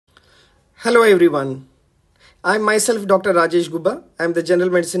Hello everyone. I'm myself Dr. Rajesh Gubba. I'm the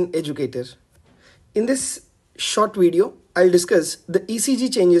general medicine educator. In this short video, I'll discuss the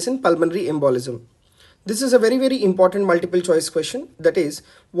ECG changes in pulmonary embolism. This is a very important multiple choice question. That is,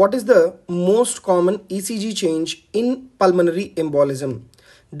 what is the most common ECG change in pulmonary embolism?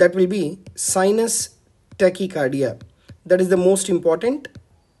 That will be sinus tachycardia. That is the most important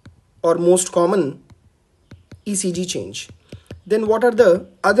or most common ECG change. Then what are the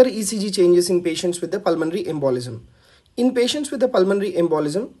other ECG changes in patients with the pulmonary embolism? In patients with the pulmonary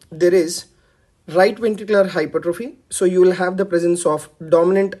embolism, there is right ventricular hypertrophy. So you will have the presence of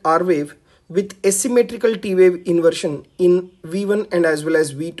dominant R wave with asymmetrical T wave inversion in V1 and as well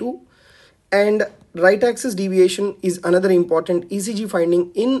as V2. And right axis deviation is another important ECG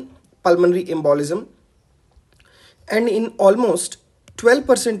finding in pulmonary embolism. And in almost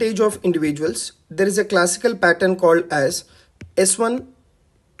 12% of individuals, there is a classical pattern called as S1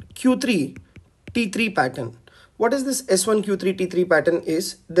 Q3 T3 pattern. What is this S1 Q3 T3 pattern?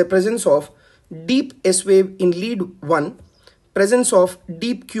 Is the presence of deep S wave in lead 1, presence of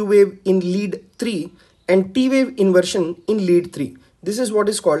deep Q wave in lead 3 and T wave inversion in lead 3. This is what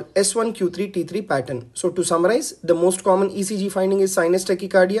is called S1 Q3 T3 pattern. So to summarize, the most common ECG finding is sinus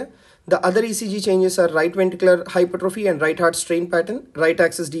tachycardia. The other ECG changes are right ventricular hypertrophy and right heart strain pattern, right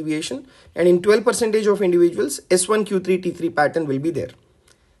axis deviation, and in 12% of individuals, S1 Q3 T3 pattern will be there.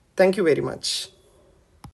 Thank you very much.